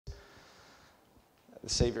the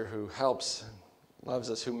Savior who helps, loves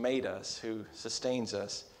us, who made us, who sustains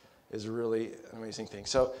us, is really an amazing thing.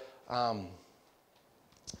 So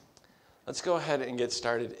let's go ahead and get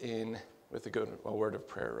started with a word of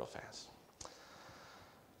prayer real fast.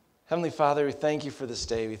 Heavenly Father, we thank you for this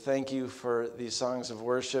day. We thank you for these songs of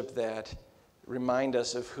worship that remind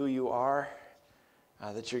us of who you are,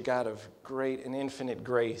 that you're God of great and infinite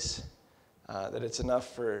grace, that it's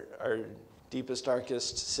enough for our deepest,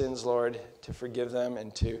 darkest sins, Lord, to forgive them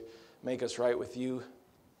and to make us right with you.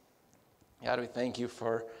 God, we thank you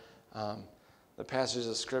for the passages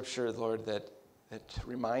of Scripture, Lord, that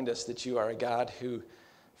remind us that you are a God who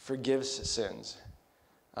forgives sins.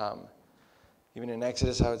 Even in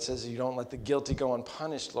Exodus, how it says you don't let the guilty go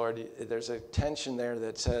unpunished, Lord. There's a tension there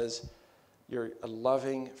that says you're a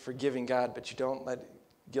loving, forgiving God, but you don't let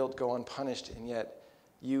guilt go unpunished, and yet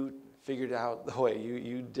you figured out the way.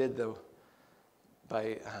 You did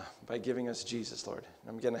by giving us Jesus, Lord.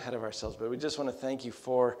 I'm getting ahead of ourselves, but we just want to thank you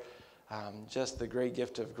for just the great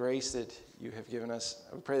gift of grace that you have given us.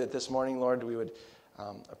 I pray that this morning, Lord, we would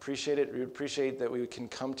appreciate it. We would appreciate that we can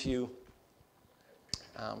come to you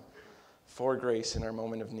for grace in our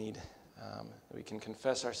moment of need. That we can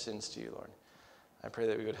confess our sins to you, Lord. I pray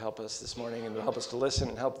that we would help us this morning and help us to listen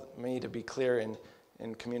and help me to be clear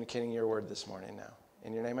in communicating your word this morning now.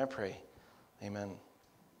 In your name I pray. Amen.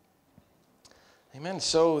 Amen.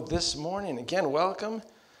 So this morning, again, welcome.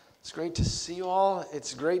 It's great to see you all.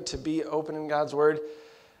 It's great to be opening God's word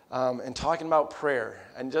and talking about prayer.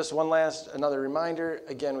 And just another reminder.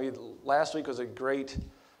 Again, last week was a great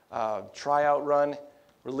tryout run.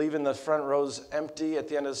 We're leaving the front rows empty at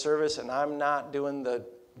the end of the service, and I'm not doing the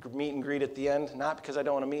meet and greet at the end. Not because I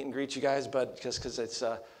don't want to meet and greet you guys, but just because it's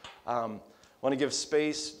want to give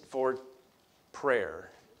space for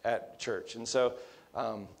prayer at church. And so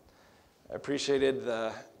I appreciated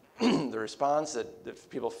the response that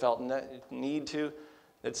people felt need to.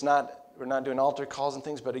 We're not doing altar calls and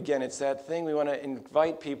things, but again, it's that thing. We want to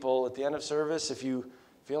invite people at the end of service. If you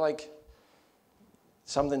feel like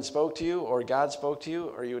something spoke to you, or God spoke to you,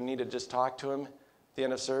 or you need to just talk to him at the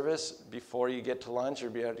end of service before you get to lunch or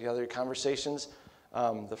be at the other conversations,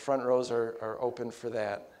 the front rows are open for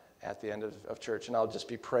that at the end of church. And I'll just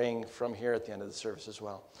be praying from here at the end of the service as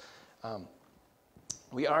well.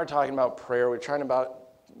 We are talking about prayer. We're trying about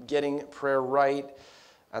getting prayer right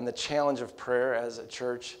and the challenge of prayer as a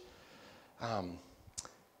church.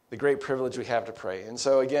 The great privilege we have to pray. And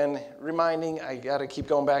so again, reminding, I got to keep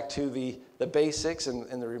going back to the basics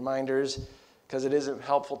and the reminders, because it is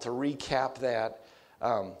helpful to recap that.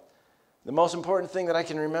 The most important thing that I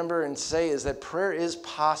can remember and say is that prayer is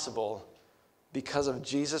possible because of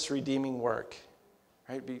Jesus' redeeming work,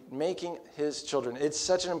 right? Making his children. It's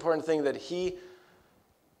such an important thing that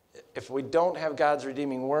if we don't have God's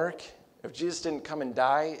redeeming work, if Jesus didn't come and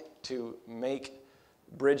die to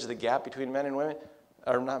bridge the gap between men and women,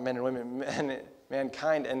 or not men and women,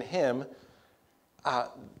 mankind and him,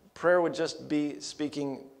 prayer would just be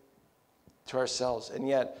speaking to ourselves. And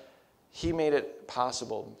yet, he made it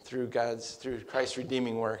possible through Christ's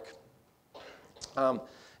redeeming work.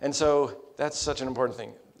 And so that's such an important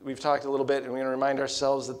thing. We've talked a little bit, and we're going to remind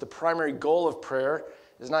ourselves that the primary goal of prayer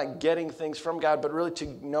is not getting things from God, but really to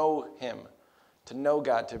know him, to know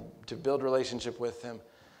God, to build relationship with him.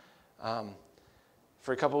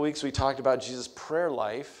 For a couple of weeks, we talked about Jesus' prayer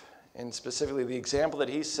life, and specifically the example that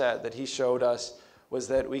he showed us was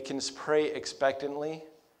that we can pray expectantly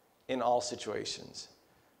in all situations.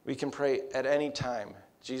 We can pray at any time.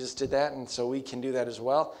 Jesus did that, and so we can do that as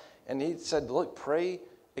well. And he said, look, pray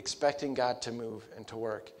expecting God to move and to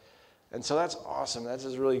work. And so that's awesome. That's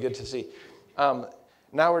just really good to see.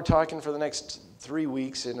 Now we're talking for the next 3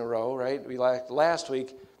 weeks in a row, right? We last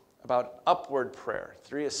week about upward prayer,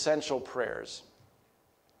 3 essential prayers.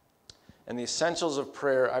 And the essentials of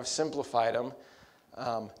prayer, I've simplified them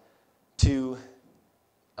to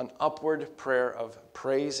an upward prayer of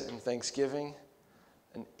praise and thanksgiving,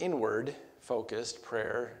 an inward-focused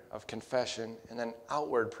prayer of confession, and then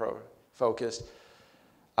outward-focused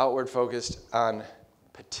on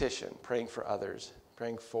petition, praying for others,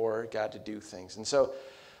 praying for God to do things. And so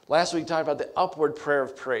last week we talked about the upward prayer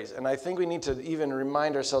of praise, and I think we need to even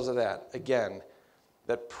remind ourselves of that again,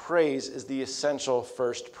 that praise is the essential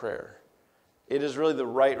first prayer. It is really the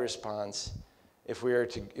right response if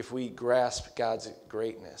we grasp God's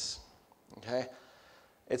greatness. Okay?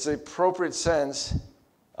 It's the appropriate sense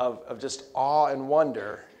of just awe and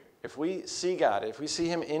wonder. If we see God, if we see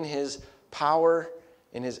him in his power,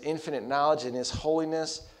 in his infinite knowledge, in his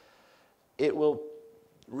holiness, it will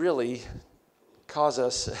really cause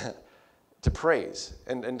us to praise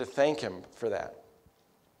and to thank him for that.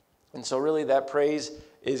 And so really that praise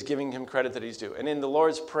is giving him credit that he's due. And in the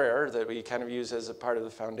Lord's Prayer that we kind of use as a part of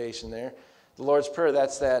the foundation there, the Lord's Prayer,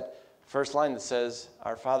 that's that first line that says,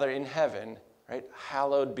 "Our Father in heaven," right?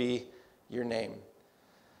 "Hallowed be your name."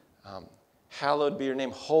 Hallowed be your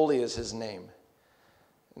name. Holy is his name.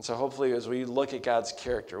 And so hopefully as we look at God's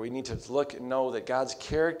character, we need to look and know that God's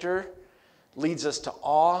character leads us to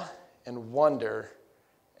awe and wonder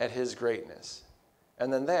at his greatness.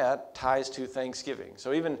 And then that ties to thanksgiving.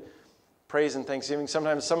 So even praise and thanksgiving,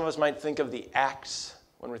 sometimes some of us might think of the acts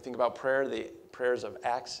when we think about prayer, the prayers of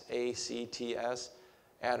acts, ACTS,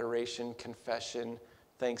 adoration, confession,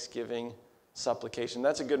 thanksgiving, supplication.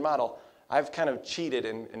 That's a good model. I've kind of cheated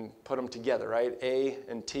and put them together, right? A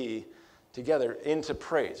and T together into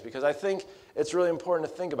praise, because I think it's really important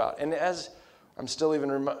to think about. And as I'm still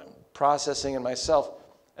even processing in myself,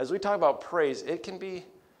 as we talk about praise, it can be,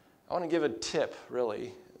 I want to give a tip,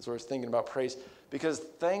 really, as we're thinking about praise, because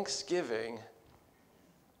thanksgiving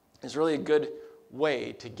is really a good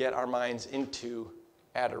way to get our minds into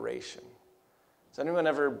adoration. Has anyone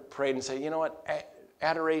ever prayed and say, you know what,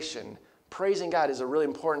 adoration, praising God is a really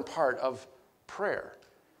important part of prayer.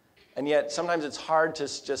 And yet sometimes it's hard to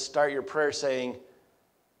just start your prayer saying,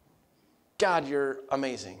 "God, you're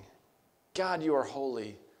amazing. God, you are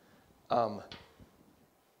holy.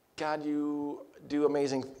 God, you do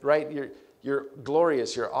amazing," right? You're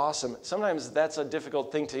glorious, you're awesome. Sometimes that's a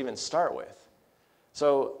difficult thing to even start with.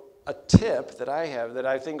 So a tip that I have that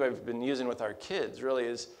I think I've been using with our kids really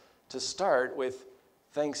is to start with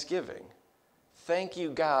thanksgiving. Thank you,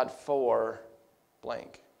 God, for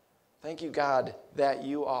blank. Thank you, God, that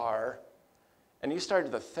you are. And you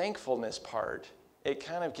start the thankfulness part, it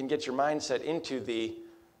kind of can get your mindset into the,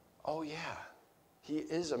 oh yeah, he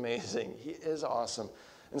is amazing. He is awesome.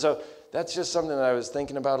 And so that's just something that I was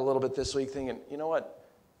thinking about a little bit this week, thinking, you know what?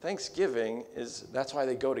 Thanksgiving that's why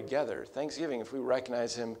they go together. Thanksgiving, if we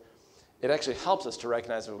recognize him, it actually helps us to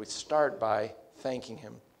recognize him. We start by thanking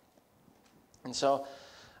him. And so,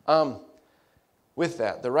 with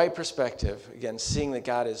that, the right perspective, again, seeing that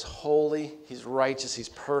God is holy, he's righteous, he's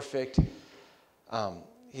perfect.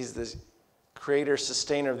 He's the creator,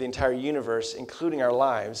 sustainer of the entire universe, including our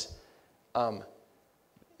lives.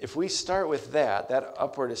 If we start with that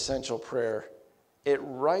upward essential prayer, it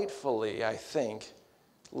rightfully, I think,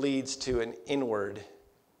 leads to an inward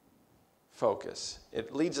focus.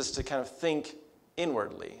 It leads us to kind of think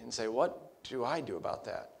inwardly and say, what do I do about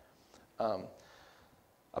that?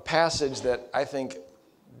 A passage that I think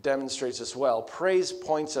demonstrates this well, praise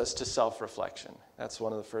points us to self-reflection. That's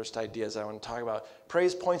one of the first ideas I want to talk about.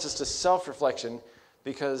 Praise points us to self-reflection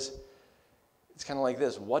because it's kind of like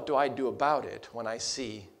this. What do I do about it when I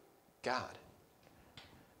see God?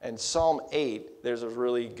 And Psalm 8, there's a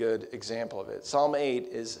really good example of it. Psalm 8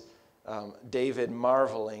 is David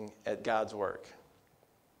marveling at God's work.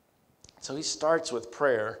 So he starts with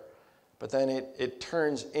prayer, but then it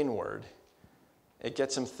turns inward. It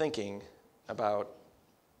gets him thinking about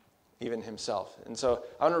even himself. And so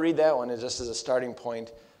I want to read that one just as a starting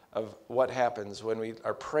point of what happens when we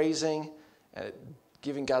are praising and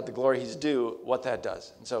giving God the glory he's due, what that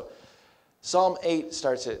does. And so Psalm 8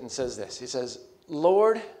 starts it and says this. He says,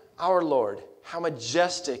 "Lord, our Lord, how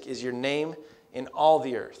majestic is your name in all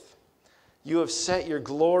the earth. You have set your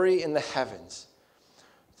glory in the heavens.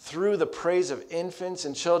 Through the praise of infants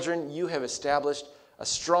and children, you have established a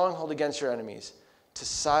stronghold against your enemies, to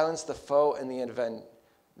silence the foe and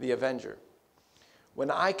the avenger. When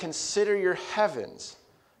I consider your heavens,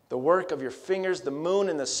 the work of your fingers, the moon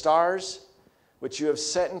and the stars, which you have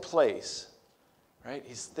set in place," right?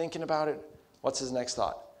 He's thinking about it. What's his next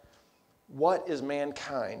thought? "What is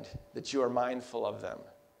mankind that you are mindful of them?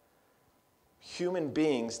 Human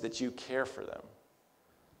beings that you care for them."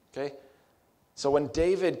 Okay? So when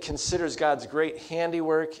David considers God's great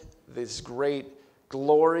handiwork, this great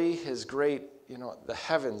glory, his great, the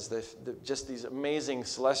heavens, just these amazing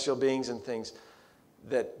celestial beings and things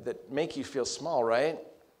that make you feel small, right?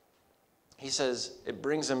 He says, it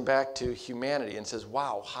brings him back to humanity and says,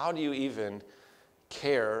 wow, how do you even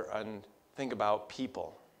care and think about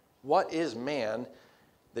people? What is man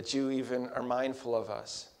that you even are mindful of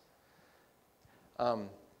us?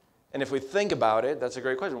 And if we think about it, that's a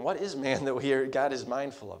great question. What is man that God is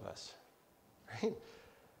mindful of us? Right?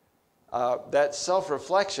 That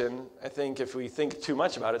self-reflection, I think if we think too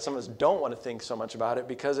much about it, some of us don't want to think so much about it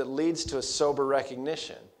because it leads to a sober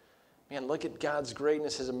recognition. Man, look at God's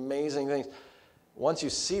greatness, his amazing things. Once you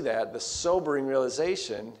see that, the sobering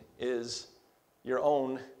realization is your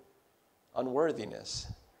own unworthiness,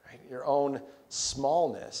 right? Your own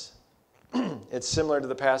smallness. It's similar to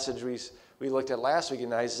the passage we looked at last week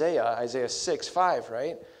in Isaiah 6:5,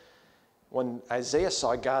 right? when Isaiah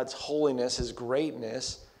saw God's holiness, his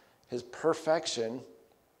greatness, his perfection,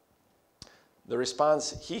 the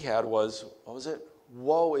response he had was, what was it?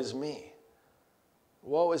 Woe is me.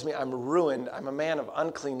 Woe is me. I'm ruined. I'm a man of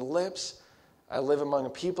unclean lips. I live among a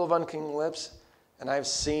people of unclean lips, and I've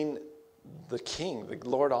seen the King, the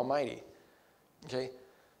Lord Almighty. Okay?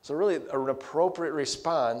 So really, an appropriate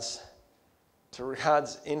response to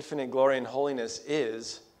God's infinite glory and holiness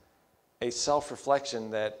is a self-reflection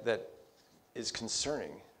that is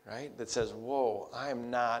concerning, right? That says, whoa, I am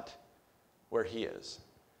not where he is.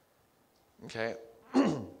 Okay?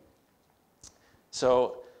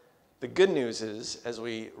 So the good news is, as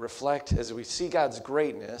we reflect, as we see God's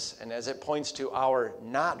greatness, and as it points to our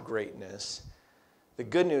not greatness, the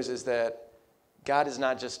good news is that God is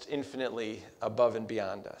not just infinitely above and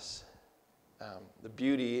beyond us. The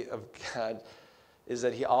beauty of God is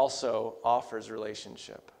that he also offers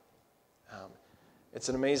relationship. It's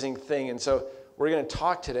an amazing thing. And so we're going to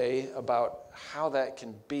talk today about how that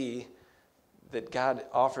can be, that God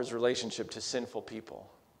offers relationship to sinful people.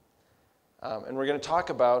 And we're going to talk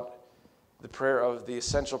about the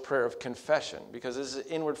essential prayer of confession, because this is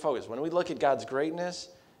inward focus. When we look at God's greatness,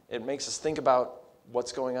 it makes us think about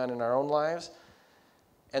what's going on in our own lives.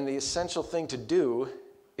 And the essential thing to do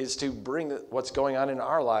is to bring what's going on in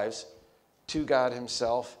our lives to God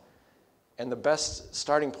himself. And the best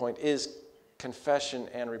starting point is confession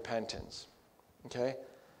and repentance. Okay?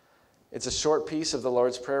 It's a short piece of the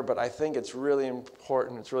Lord's Prayer, but I think it's really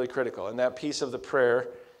important, it's really critical. And that piece of the prayer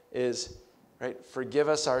is, right, forgive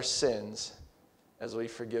us our sins as we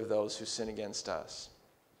forgive those who sin against us.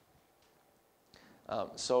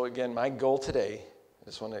 So again, my goal today, I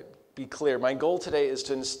just want to be clear, my goal today is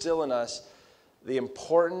to instill in us the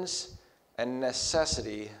importance and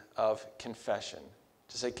necessity of confession.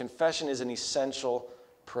 To say confession is an essential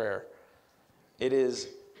prayer. It is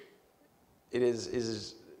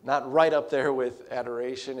not right up there with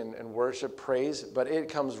adoration and worship, praise, but it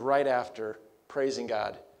comes right after praising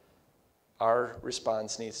God. Our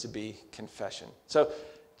response needs to be confession. So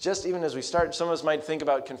just even as we start, some of us might think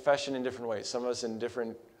about confession in different ways. Some of us in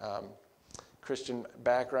different Christian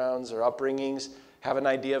backgrounds or upbringings have an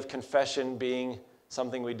idea of confession being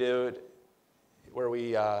something we do where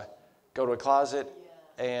we go to a closet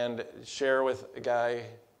and share with a guy,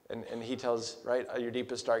 and he tells, right, your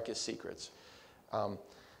deepest, darkest secrets. And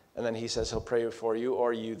then he says he'll pray for you,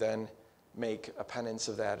 or you then make a penance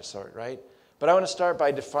of that sort, right? But I want to start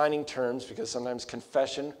by defining terms, because sometimes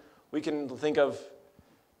confession, we can think of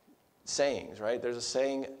sayings, right? There's a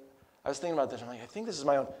saying, I was thinking about this, I'm like, I think this is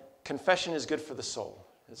my own. Confession is good for the soul.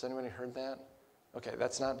 Has anybody heard that? Okay,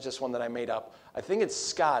 that's not just one that I made up. I think it's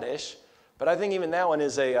Scottish, but I think even that one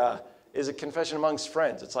is a confession amongst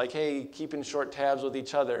friends. It's like, hey, keeping short tabs with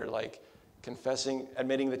each other, like confessing,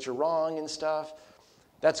 admitting that you're wrong and stuff.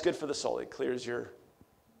 That's good for the soul. It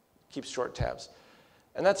keeps short tabs.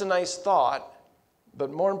 And that's a nice thought,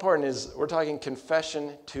 but more important is we're talking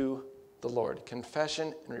confession to the Lord.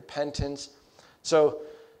 Confession and repentance. So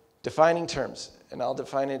defining terms, and I'll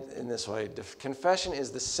define it in this way. Confession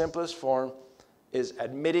is the simplest form, is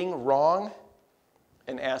admitting wrong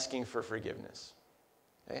and asking for forgiveness.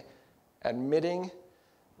 Okay? Admitting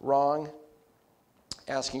wrong,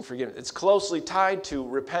 asking forgiveness. It's closely tied to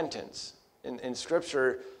repentance. In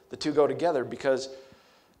Scripture, the two go together because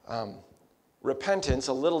repentance,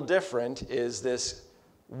 a little different, is this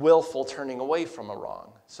willful turning away from a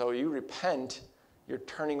wrong. So you repent, you're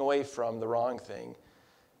turning away from the wrong thing,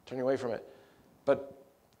 turning away from it. But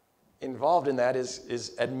involved in that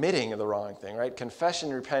is admitting the wrong thing, right? Confession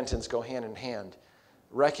and repentance go hand in hand.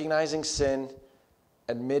 Recognizing sin,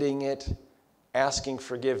 admitting it, asking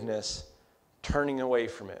forgiveness, turning away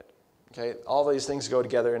from it. Okay, all these things go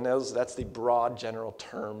together, and that's the broad general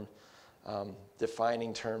term,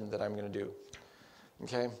 defining term that I'm going to do.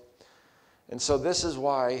 Okay, and so this is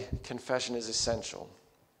why confession is essential.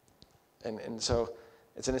 And so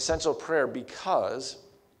it's an essential prayer because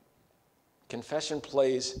confession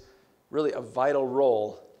plays really a vital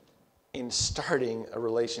role in starting a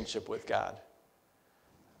relationship with God.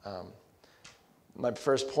 My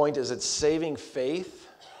first point is it's saving faith.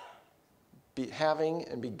 Having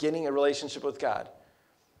and beginning a relationship with God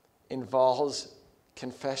involves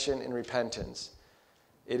confession and repentance.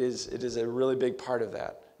 It is a really big part of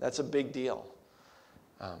that. That's a big deal.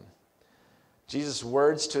 Jesus'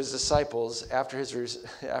 words to his disciples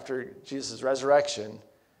after Jesus' resurrection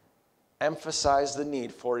emphasized the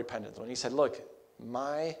need for repentance. When he said, look,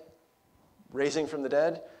 my raising from the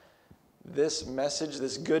dead, this message,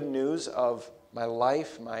 this good news of my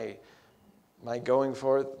life, my going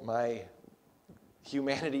forth, my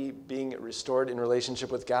humanity being restored in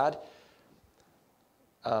relationship with God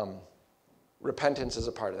repentance is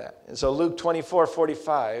a part of that. And so Luke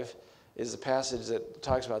 24:45 is the passage that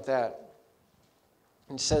talks about that.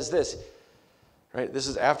 And it says this, right? This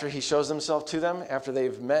is after he shows himself to them, after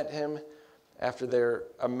they've met him, after they're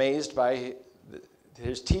amazed by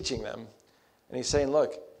his teaching them. And he's saying,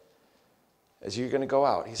 look, as you're going to go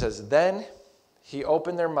out, he says, then he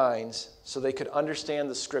opened their minds so they could understand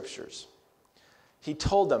the scriptures. He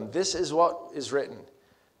told them, this is what is written.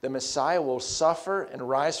 The Messiah will suffer and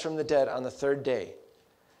rise from the dead on the third day.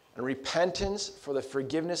 And repentance for the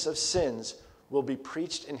forgiveness of sins will be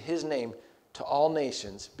preached in his name to all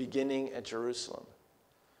nations, beginning at Jerusalem.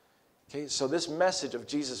 Okay, so this message of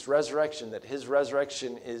Jesus' resurrection, that his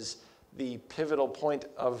resurrection is the pivotal point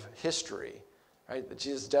of history, right? That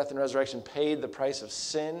Jesus' death and resurrection paid the price of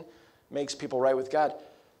sin, makes people right with God.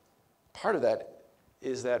 Part of that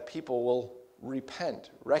is that people will repent,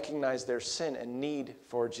 recognize their sin and need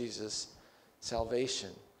for Jesus' salvation.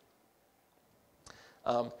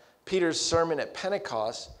 Peter's sermon at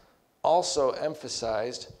Pentecost also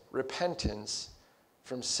emphasized repentance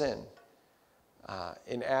from sin.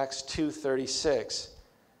 In Acts 2:36,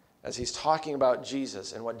 as he's talking about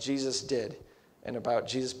Jesus and what Jesus did and about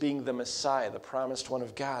Jesus being the Messiah, the promised one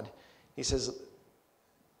of God, he says,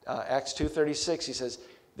 Acts 2:36, he says,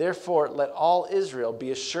 therefore let all Israel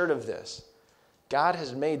be assured of this. God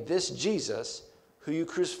has made this Jesus, who you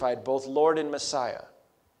crucified, both Lord and Messiah.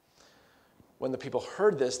 When the people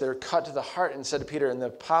heard this, they were cut to the heart and said to Peter and the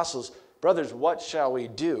apostles, brothers, what shall we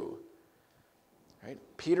do? Right?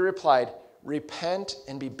 Peter replied, repent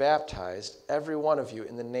and be baptized, every one of you,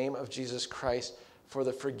 in the name of Jesus Christ for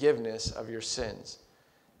the forgiveness of your sins,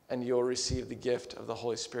 and you'll receive the gift of the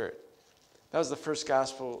Holy Spirit. That was the first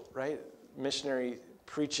gospel, right? Missionary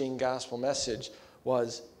preaching gospel message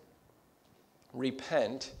was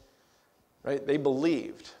repent, right? They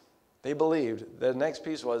believed. They believed. The next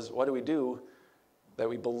piece was, what do we do? That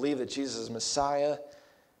we believe that Jesus is Messiah.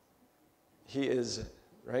 He is,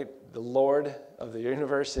 right, the Lord of the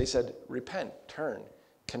universe. They said, repent, turn,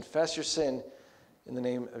 confess your sin in the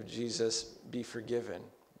name of Jesus, be forgiven.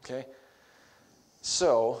 Okay?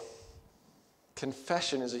 So,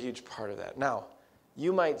 confession is a huge part of that. Now,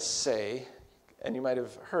 you might say, and you might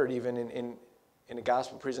have heard even in a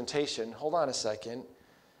gospel presentation, hold on a second,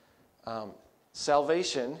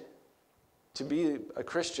 salvation, to be a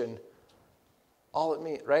Christian, all it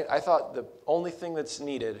means, right? I thought the only thing that's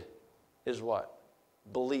needed is what?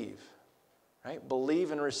 Believe, right?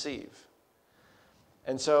 Believe and receive.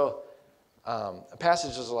 And so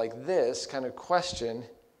passages like this kind of question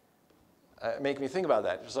make me think about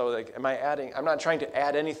that. So like, I'm not trying to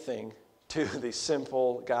add anything to the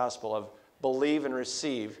simple gospel of believe and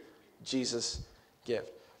receive Jesus'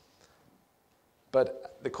 gift.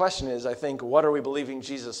 But the question is, I think, what are we believing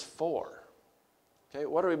Jesus for? Okay,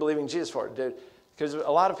 what are we believing Jesus for? Because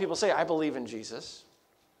a lot of people say, I believe in Jesus.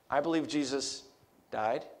 I believe Jesus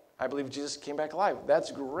died. I believe Jesus came back alive.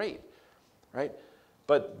 That's great, right?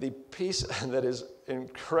 But the piece that is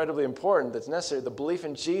incredibly important, that's necessary, the belief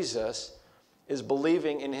in Jesus is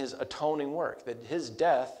believing in his atoning work, that his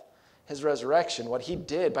death, his resurrection, what he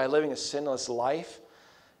did by living a sinless life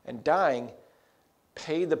and dying,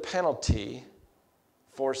 paid the penalty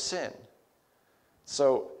for sin.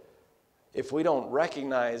 So if we don't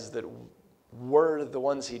recognize that we're the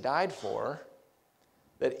ones he died for,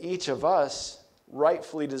 that each of us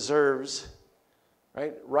rightfully deserves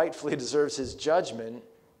his judgment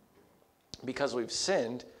because we've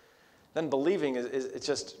sinned, then believing it's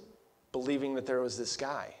just believing that there was this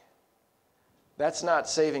guy. That's not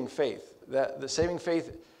saving faith. The saving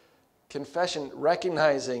faith, confession,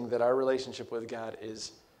 recognizing that our relationship with God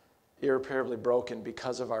is irreparably broken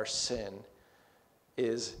because of our sin,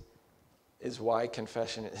 is why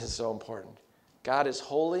confession is so important. God is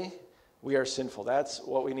holy. We are sinful. That's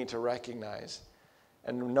what we need to recognize.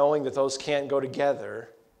 And knowing that those can't go together,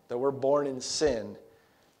 that we're born in sin,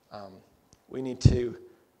 we need to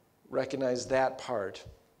recognize that part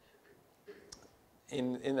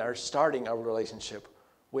in our starting our relationship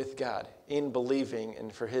with God, in believing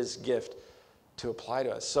and for his gift to apply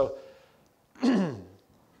to us. So,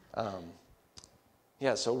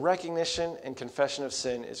 so recognition and confession of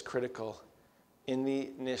sin is critical in the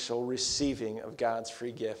initial receiving of God's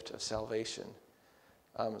free gift of salvation.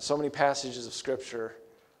 So many passages of Scripture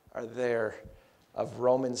are there of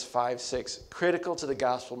Romans 5:6. Critical to the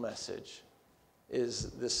gospel message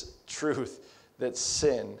is this truth that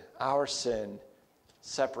sin, our sin,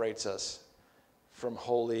 separates us from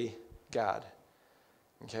holy God.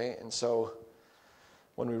 Okay, and so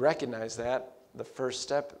when we recognize that, the first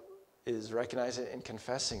step is recognizing it and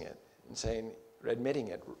confessing it and saying, admitting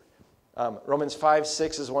it. Romans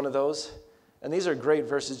 5:6 is one of those. And these are great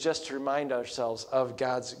verses just to remind ourselves of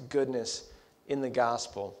God's goodness in the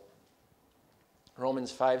gospel.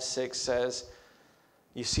 Romans 5:6 says,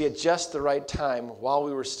 "You see, at just the right time, while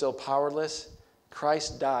we were still powerless,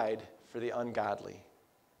 Christ died for the ungodly."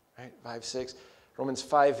 Right? 5:6. Romans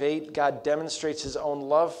 5:8, God demonstrates his own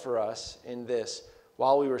love for us in this: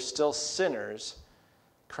 while we were still sinners,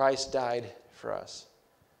 Christ died for us.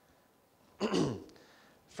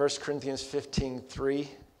 1 Corinthians 15:3,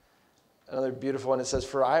 another beautiful one. It says,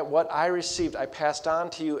 "For what I received, I passed on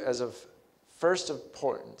to you as of first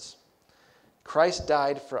importance. Christ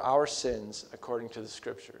died for our sins according to the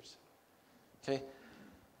Scriptures." Okay?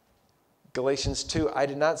 Galatians 2, "I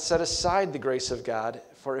did not set aside the grace of God,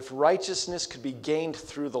 for if righteousness could be gained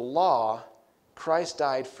through the law, Christ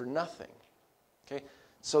died for nothing." Okay?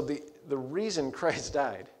 So the reason Christ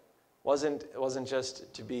died wasn't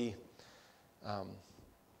just to be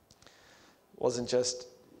wasn't just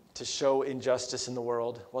to show injustice in the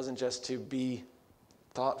world, wasn't just to be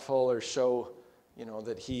thoughtful or show,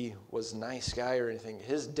 that he was a nice guy or anything.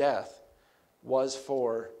 His death was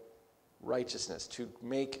for righteousness, to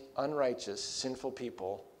make unrighteous, sinful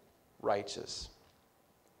people righteous.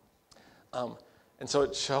 And so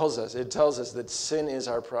it tells us that sin is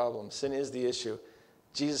our problem. Sin is the issue.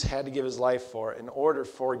 Jesus had to give his life for it in order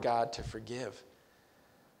for God to forgive.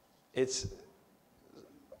 It's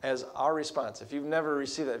as our response. If you've never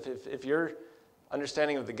received that, if your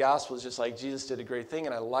understanding of the gospel is just like Jesus did a great thing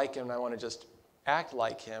and I like him and I want to just act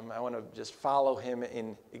like him, I want to just follow him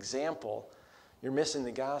in example, you're missing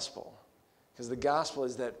the gospel. Because the gospel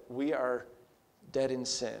is that we are dead in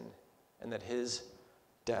sin and that his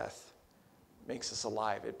death makes us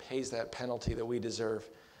alive. It pays that penalty that we deserve.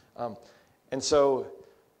 And so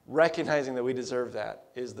recognizing that we deserve that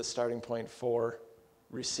is the starting point for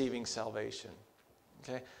receiving salvation.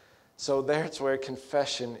 Okay? So that's where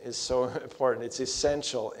confession is so important. It's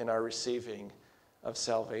essential in our receiving of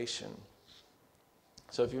salvation.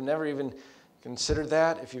 So if you've never even considered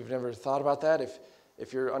that, if you've never thought about that,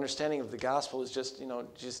 if your understanding of the gospel is just,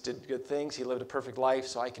 Jesus did good things, he lived a perfect life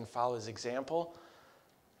so I can follow his example,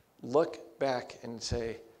 look back and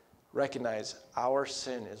recognize our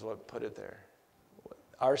sin is what put it there.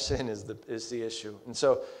 Our sin is the issue. And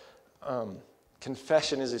so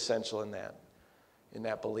confession is essential in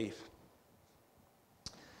that belief.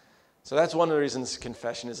 So that's one of the reasons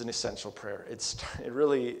confession is an essential prayer. It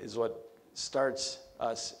really is what starts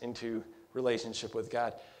us into relationship with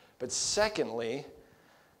God. But secondly,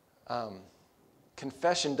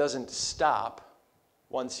 confession doesn't stop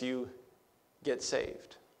once you get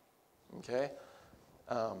saved. Okay?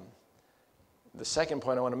 The second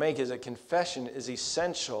point I want to make is that confession is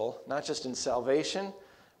essential, not just in salvation,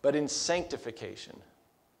 but in sanctification.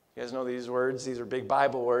 You guys know these words. These are big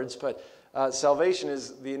Bible words, but salvation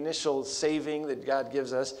is the initial saving that God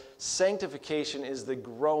gives us. Sanctification is the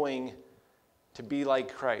growing to be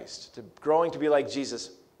like Christ, growing to be like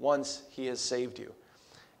Jesus once he has saved you.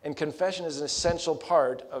 And confession is an essential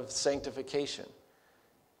part of sanctification.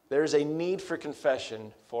 There is a need for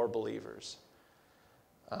confession for believers.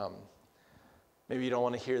 Maybe you don't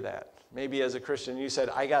want to hear that. Maybe as a Christian you said,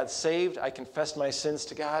 I got saved, I confessed my sins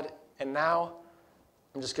to God, and now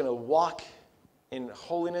I'm just going to walk in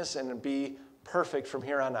holiness and be perfect from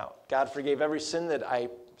here on out. God forgave every sin that I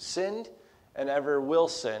sinned and ever will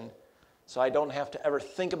sin, so I don't have to ever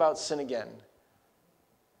think about sin again.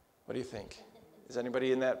 What do you think? Is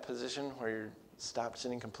anybody in that position where you stopped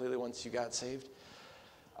sinning completely once you got saved?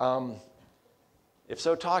 If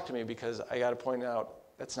so, talk to me, because I got to point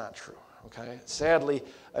out that's not true. Okay? Sadly,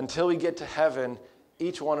 until we get to heaven,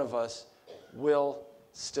 each one of us will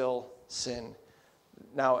still sin.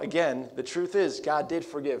 Now, again, the truth is God did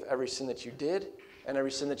forgive every sin that you did and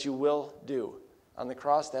every sin that you will do. On the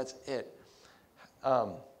cross, that's it.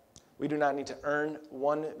 We do not need to earn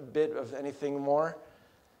one bit of anything more.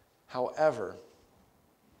 However,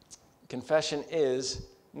 confession is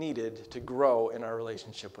needed to grow in our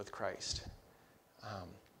relationship with Christ.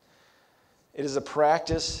 It is a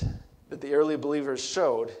practice that the early believers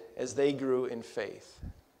showed as they grew in faith.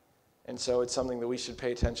 And so it's something that we should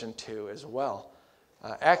pay attention to as well.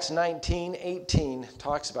 Acts 19:18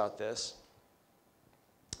 talks about this.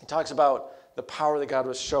 It talks about the power that God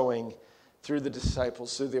was showing through the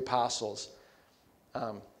disciples, through the apostles.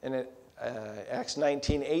 Acts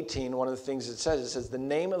 19:18, one of the things it says, the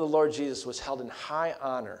name of the Lord Jesus was held in high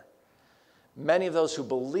honor. Many of those who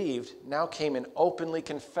believed now came and openly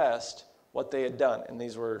confessed what they had done. And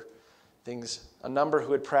these were things, a number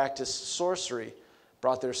who had practiced sorcery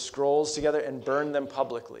brought their scrolls together and burned them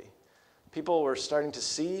publicly. People were starting to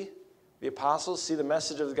see The apostles see the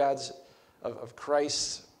message of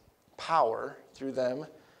Christ's power through them,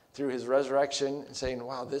 through his resurrection, and saying,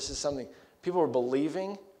 wow, this is something. People were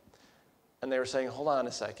believing, and they were saying, hold on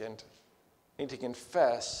a second. I need to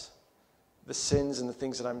confess the sins and the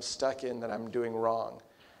things that I'm stuck in, that I'm doing wrong.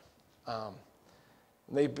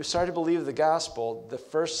 They started to believe the gospel. The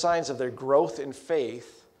first signs of their growth in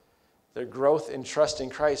faith, their growth in trusting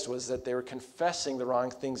Christ, was that they were confessing the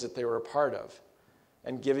wrong things that they were a part of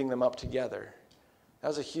and giving them up together. That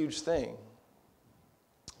was a huge thing.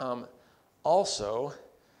 Also,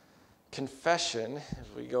 confession, as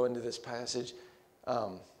we go into this passage,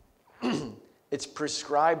 it's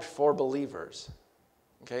prescribed for believers.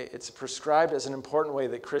 Okay? It's prescribed as an important way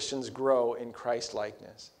that Christians grow in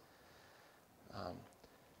Christ-likeness.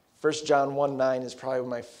 1 John 1:9 is probably one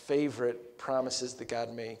of my favorite promises that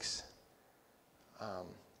God makes.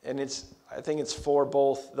 And I think it's for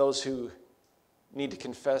both those who need to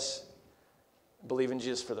confess, believe in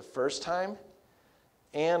Jesus for the first time,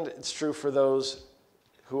 and it's true for those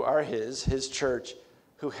who are his church,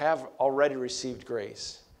 who have already received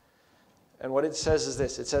grace. And what it says is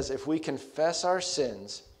this. It says, if we confess our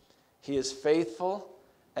sins, he is faithful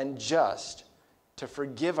and just to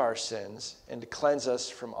forgive our sins and to cleanse us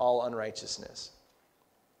from all unrighteousness.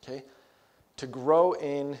 Okay? To grow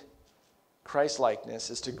in Christ-likeness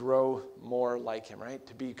is to grow more like him, right?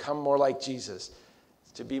 To become more like Jesus.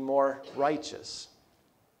 To be more righteous.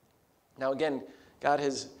 Now again, God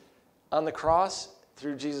has, on the cross,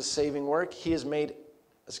 through Jesus' saving work, he has made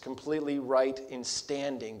us completely right in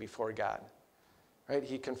standing before God. Right?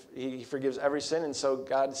 He forgives every sin, and so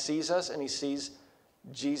God sees us, and he sees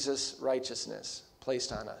Jesus' righteousness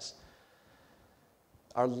placed on us.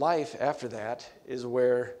 Our life after that is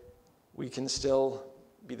where we can still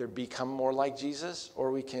either become more like Jesus,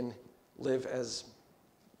 or we can live as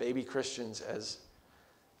baby Christians, as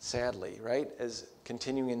sadly, right? As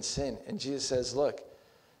continuing in sin. And Jesus says, look,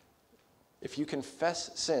 if you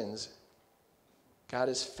confess sins, God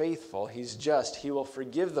is faithful, he's just, he will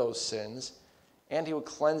forgive those sins, and he will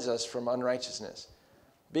cleanse us from unrighteousness.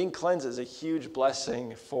 Being cleansed is a huge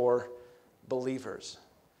blessing for believers.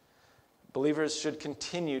 Believers should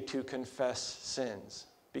continue to confess sins,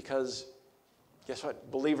 because guess what?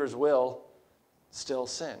 Believers will still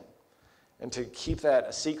sin. And to keep that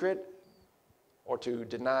a secret, or to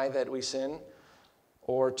deny that we sin,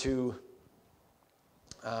 or to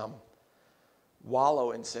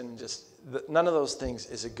wallow in sin, none of those things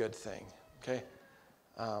is a good thing. Okay?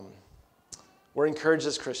 We're encouraged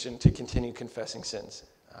as Christians to continue confessing sins.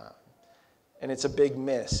 And it's a big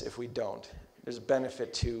miss if we don't. There's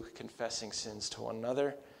benefit to confessing sins to one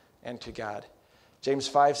another and to God. James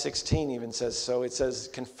 5:16 even says so. It says,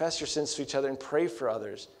 confess your sins to each other and pray for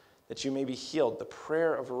others that you may be healed. The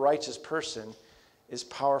prayer of a righteous person is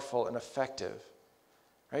powerful and effective.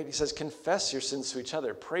 Right? He says, confess your sins to each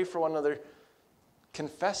other. Pray for one another,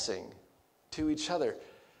 confessing to each other.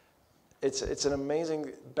 It's an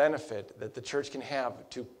amazing benefit that the church can have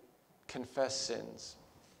to confess sins.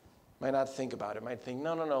 Might not think about it. Might think,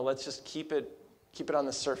 no, let's just keep it on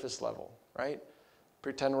the surface level, right?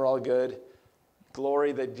 Pretend we're all good.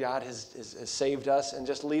 Glory that God has saved us, and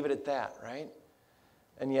just leave it at that, right?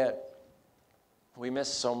 And yet, we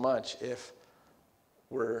miss so much if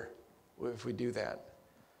we do that.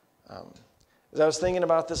 As I was thinking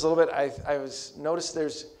about this a little bit, I noticed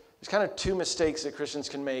there's kind of two mistakes that Christians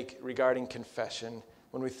can make regarding confession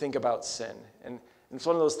when we think about sin. And it's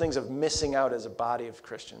one of those things of missing out as a body of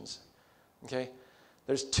Christians. Okay?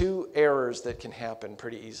 There's two errors that can happen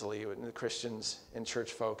pretty easily with the Christians and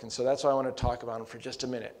church folk. And so that's why I want to talk about them for just a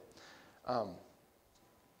minute.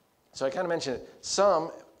 So I kind of mentioned it.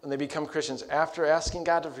 Some, when they become Christians, after asking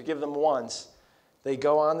God to forgive them once, they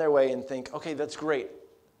go on their way and think, okay, that's great.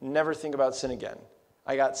 Never think about sin again.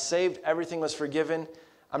 I got saved. Everything was forgiven.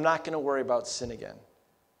 I'm not going to worry about sin again.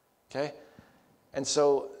 Okay? And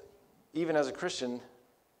so, even as a Christian,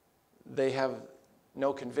 they have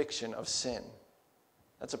no conviction of sin.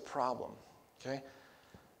 That's a problem. Okay?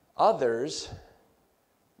 Others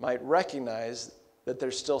might recognize that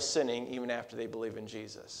they're still sinning even after they believe in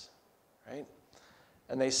Jesus. Right?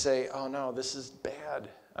 And they say, oh no, this is bad.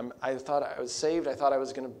 I thought I was saved. I thought I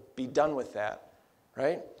was going to be done with that.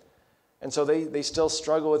 Right? And so they still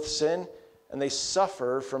struggle with sin, and they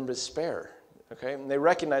suffer from despair. Okay? And they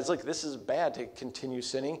recognize, look, this is bad to continue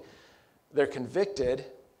sinning. They're convicted,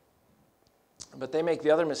 but they make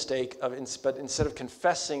the other mistake but instead of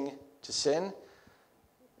confessing to sin,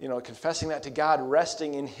 confessing that to God,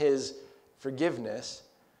 resting in his forgiveness,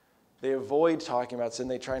 they avoid talking about sin.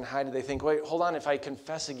 They try and hide it. They think, wait, hold on, if I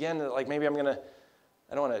confess again, like maybe I don't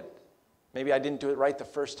want to maybe I didn't do it right the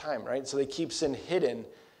first time, right? So they keep sin hidden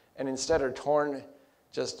and instead are torn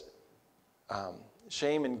just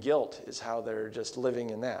shame and guilt is how they're just living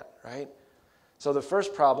in that, right? So the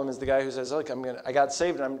first problem is the guy who says, look, I got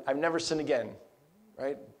saved and I've never sinned again,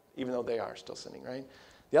 right? Even though they are still sinning, right?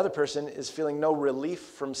 The other person is feeling no relief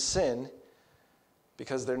from sin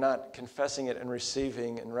because they're not confessing it and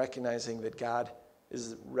receiving and recognizing that God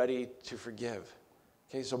is ready to forgive.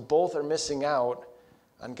 Okay, so both are missing out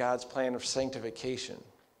on God's plan of sanctification.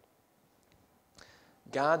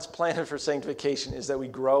 God's plan for sanctification is that we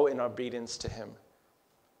grow in obedience to him.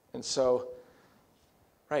 And so,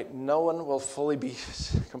 right, no one will fully be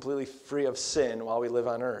completely free of sin while we live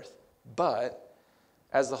on earth. But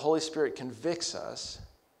as the Holy Spirit convicts us,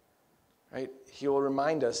 right, he will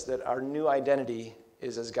remind us that our new identity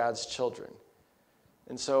is as God's children.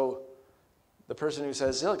 And so the person who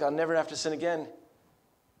says, look, I'll never have to sin again,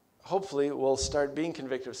 hopefully will start being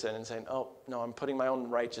convicted of sin and saying, oh, no, I'm putting my own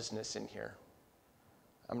righteousness in here.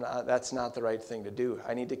 That's not the right thing to do.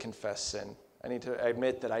 I need to confess sin. I need to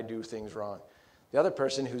admit that I do things wrong. The other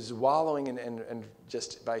person who's wallowing and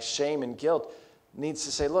just by shame and guilt needs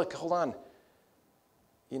to say, look, hold on.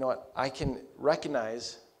 You know what? I can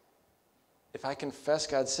recognize if I confess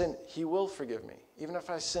God's sin, he will forgive me. Even if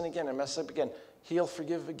I sin again and mess up again, he'll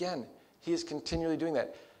forgive again. He is continually doing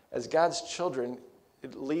that. As God's children,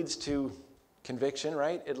 it leads to conviction,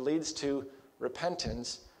 right? It leads to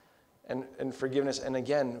repentance and forgiveness. And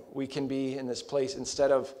again, we can be in this place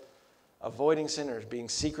instead of avoiding sin or being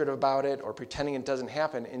secretive about it or pretending it doesn't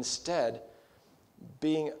happen. Instead,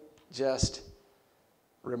 being just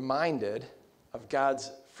reminded of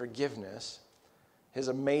God's forgiveness, his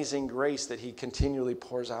amazing grace that he continually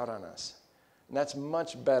pours out on us. And that's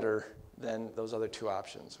much better than those other two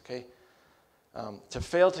options, okay? To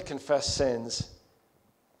fail to confess sins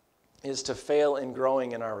is to fail in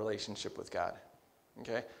growing in our relationship with God,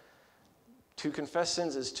 okay? To confess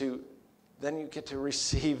sins is to, then you get to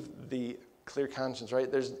receive the clear conscience,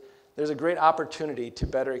 right? There's a great opportunity to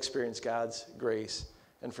better experience God's grace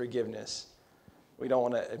and forgiveness. We don't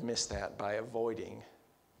want to miss that by avoiding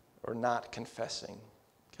or not confessing,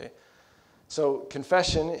 okay? So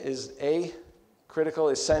confession is critical,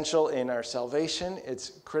 essential in our salvation.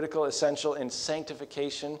 It's critical, essential in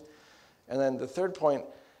sanctification. And then the third point,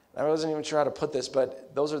 I wasn't even sure how to put this,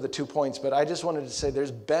 but those are the 2 points. But I just wanted to say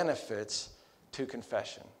there's benefits to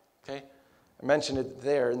confession, okay? I mentioned it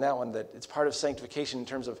there in that one, that it's part of sanctification in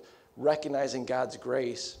terms of recognizing God's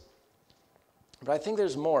grace. But I think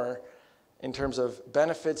there's more in terms of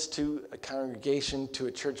benefits to a congregation, to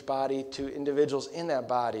a church body, to individuals in that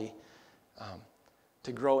body,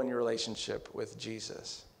 to grow in your relationship with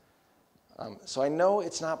Jesus. So I know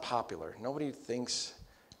it's not popular. Nobody thinks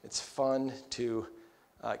it's fun to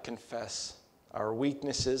confess our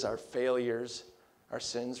weaknesses, our failures, our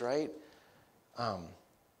sins, right?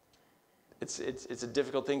 It's a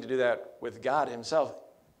difficult thing to do that with God himself.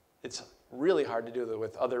 It's really hard to do that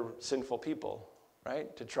with other sinful people,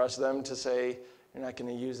 right? To trust them to say, you're not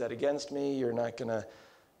going to use that against me. You're going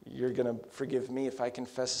to forgive me if I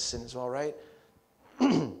confess a sin as well, right?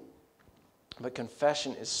 But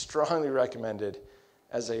confession is strongly recommended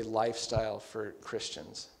as a lifestyle for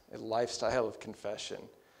Christians, a lifestyle of confession.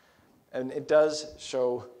 And it does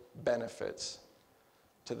show benefits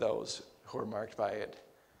to those who are marked by it.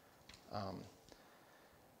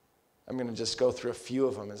 I'm going to just go through a few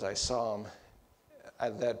of them as I saw them.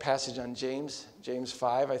 That passage on James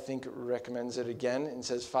 5, I think recommends it again. It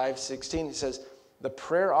says 5:16, he says, the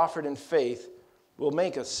prayer offered in faith will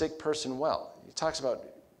make a sick person well. He talks about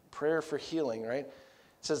prayer for healing, right? It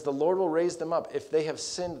says the Lord will raise them up. If they have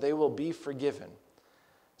sinned, they will be forgiven.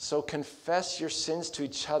 So confess your sins to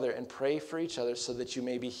each other and pray for each other so that you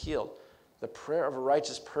may be healed. The prayer of a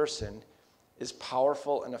righteous person is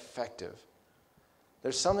powerful and effective.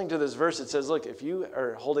 There's something to this verse that says, look, if you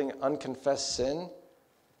are holding unconfessed sin,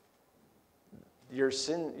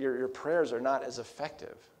 your prayers are not as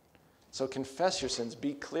effective. So confess your sins.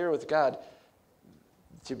 Be clear with God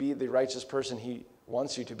to be the righteous person he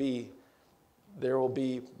wants you to be. There will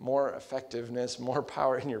be more effectiveness, more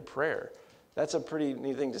power in your prayer. That's a pretty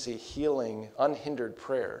neat thing to see, healing, unhindered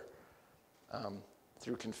prayer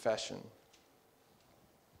through confession.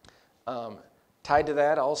 Tied to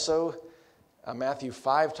that also, Matthew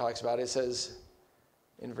 5 talks about it. It says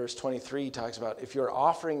in verse 23, he talks about if you're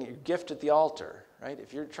offering your gift at the altar, right?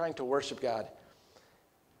 If you're trying to worship God,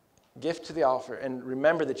 gift to the altar, and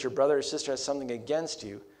remember that your brother or sister has something against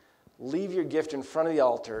you, leave your gift in front of the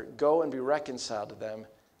altar, go and be reconciled to them,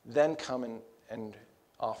 then come and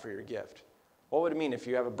offer your gift. What would it mean if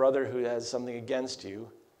you have a brother who has something against you,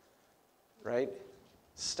 right?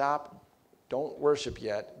 Stop don't worship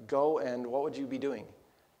yet, go and what would you be doing?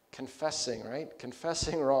 Confessing, right?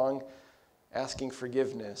 Confessing wrong, asking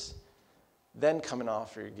forgiveness, then come and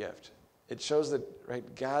offer your gift. It shows that, right,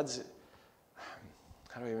 God's,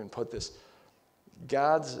 how do I even put this?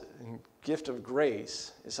 God's gift of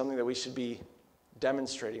grace is something that we should be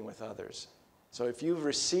demonstrating with others. So if you've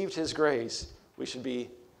received his grace, we should be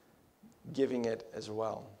giving it as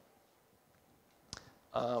well.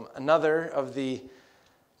 Another of the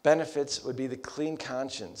benefits would be the clean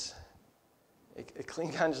conscience. A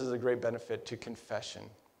clean conscience is a great benefit to confession.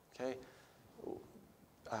 Okay,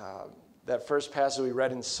 that first passage we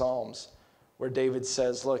read in Psalms, where David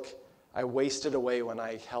says, "Look, I wasted away when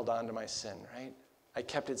I held on to my sin." Right? I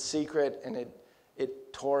kept it secret, and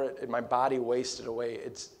it tore it, and my body wasted away.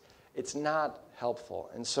 It's not helpful,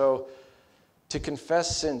 and so to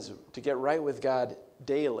confess sins, to get right with God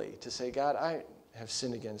daily, to say, "God, I have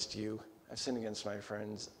sinned against you. I've sinned against my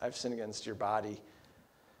friends. I've sinned against your body.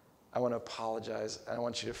 I want to apologize. I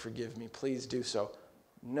want you to forgive me. Please do so."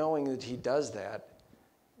 Knowing that he does that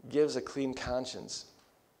gives a clean conscience.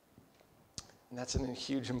 And that's a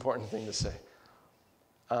huge, important thing to say.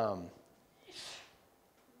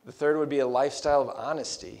 The third would be a lifestyle of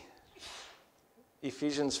honesty.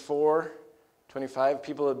 Ephesians 4:25,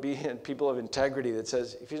 people of integrity, that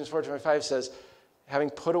says, Ephesians 4:25 says,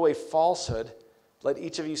 "Having put away falsehood, let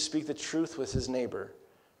each of you speak the truth with his neighbor,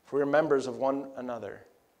 for we are members of one another."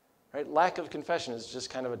 Right? Lack of confession is just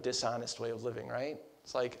kind of a dishonest way of living, right?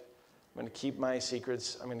 It's like, I'm going to keep my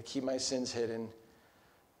secrets, I'm going to keep my sins hidden.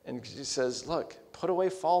 And he says, look, put away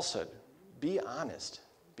falsehood. Be honest.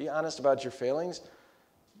 Be honest about your failings.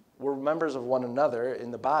 We're members of one another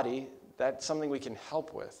in the body. That's something we can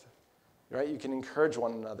help with, right? You can encourage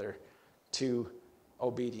one another to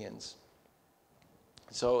obedience.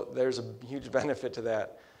 So there's a huge benefit to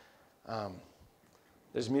that.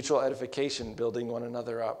 There's mutual edification, building one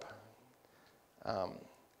another up.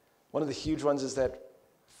 One of the huge ones is that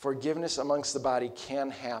forgiveness amongst the body can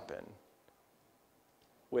happen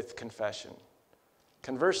with confession.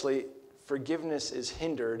 Conversely, forgiveness is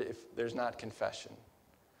hindered if there's not confession.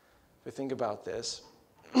 If we think about this,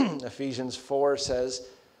 Ephesians 4 says,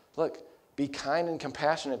 look, be kind and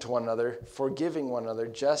compassionate to one another, forgiving one another,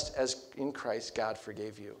 just as in Christ God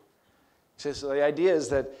forgave you. So the idea is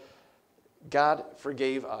that God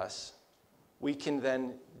forgave us. We can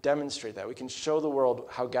then demonstrate that. We can show the world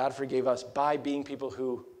how God forgave us by being people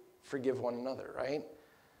who forgive one another, right?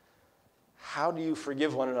 How do you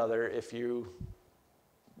forgive one another if you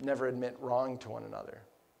never admit wrong to one another?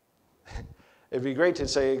 It'd be great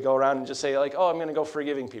to go around and just say, like, oh, I'm going to go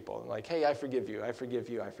forgiving people. Like, hey, I forgive you, I forgive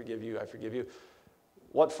you, I forgive you, I forgive you.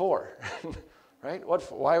 What for? Right?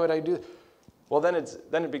 Why would I do that? Well, then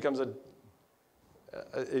it becomes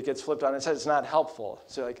it gets flipped on its head. It's not helpful.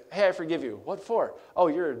 So like, hey, I forgive you. What for? Oh,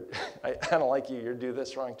 I don't like you. You do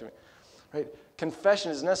this wrong to me. Right?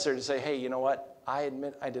 Confession is necessary to say, hey, you know what? I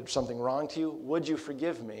admit I did something wrong to you. Would you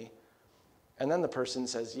forgive me? And then the person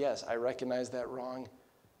says, yes, I recognize that wrong.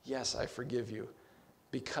 Yes, I forgive you.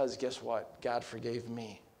 Because guess what? God forgave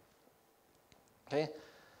me. Okay?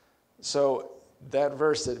 So that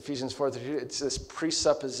verse, that Ephesians 4:32, it's this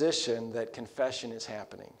presupposition that confession is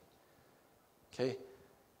happening. Okay?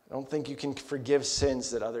 I don't think you can forgive sins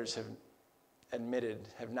that others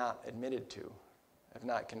have not admitted to, have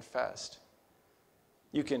not confessed.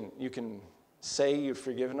 You can say you've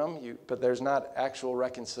forgiven them, but there's not actual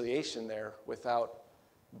reconciliation there without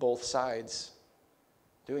both sides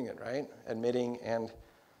doing it, right? Admitting and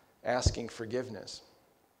asking forgiveness.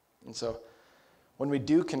 And so when we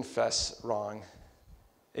do confess wrong,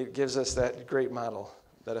 it gives us that great model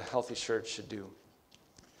that a healthy church should do.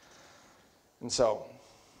 And so,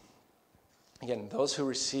 again, those who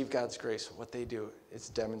receive God's grace, what they do is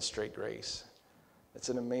demonstrate grace. It's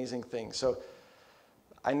an amazing thing. So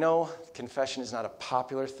I know confession is not a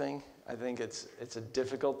popular thing. I think it's a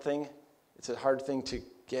difficult thing. It's a hard thing to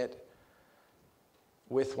get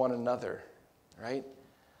with one another, right?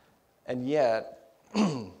 And yet,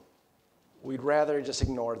 we'd rather just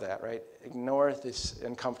ignore that, right? Ignore this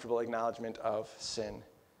uncomfortable acknowledgement of sin.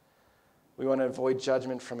 We want to avoid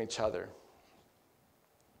judgment from each other.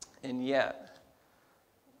 And yet,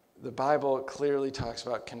 the Bible clearly talks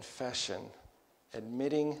about confession,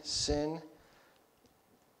 admitting sin,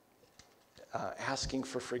 asking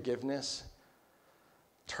for forgiveness,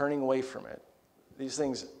 turning away from it. These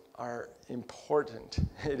things are important.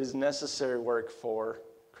 It is necessary work for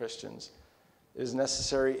Christians. It is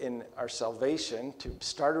necessary in our salvation to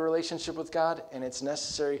start a relationship with God, and it's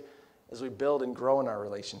necessary as we build and grow in our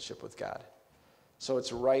relationship with God. So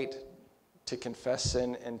it's right to confess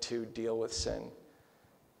sin and to deal with sin.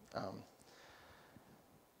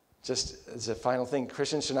 Just as a final thing,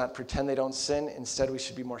 Christians should not pretend they don't sin. Instead, we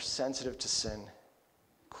should be more sensitive to sin,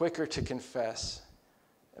 quicker to confess.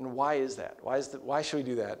 And why is that? Why should we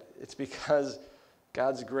do that? It's because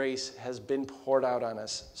God's grace has been poured out on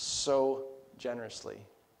us so generously.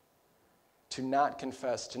 To not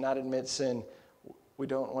confess, to not admit sin, we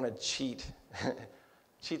don't want to cheat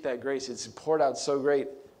that grace. It's poured out so great.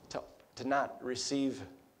 To not receive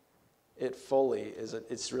it fully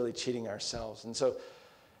it's really cheating ourselves. And so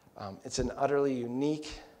it's an utterly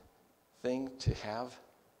unique thing to have,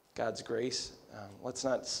 God's grace. Let's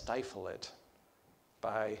not stifle it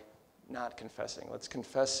by not confessing. Let's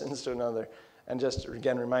confess sins to another. And just,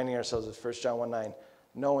 again, reminding ourselves of 1 John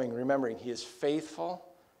 1:9, remembering he is faithful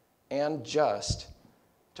and just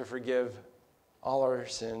to forgive all our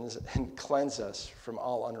sins and cleanse us from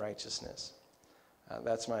all unrighteousness.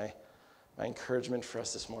 That's my encouragement for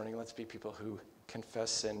us this morning. Let's be people who confess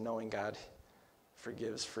sin, knowing God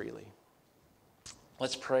forgives freely.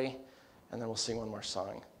 Let's pray, and then we'll sing one more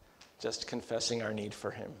song, just confessing our need for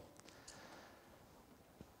him.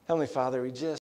 Heavenly Father, we just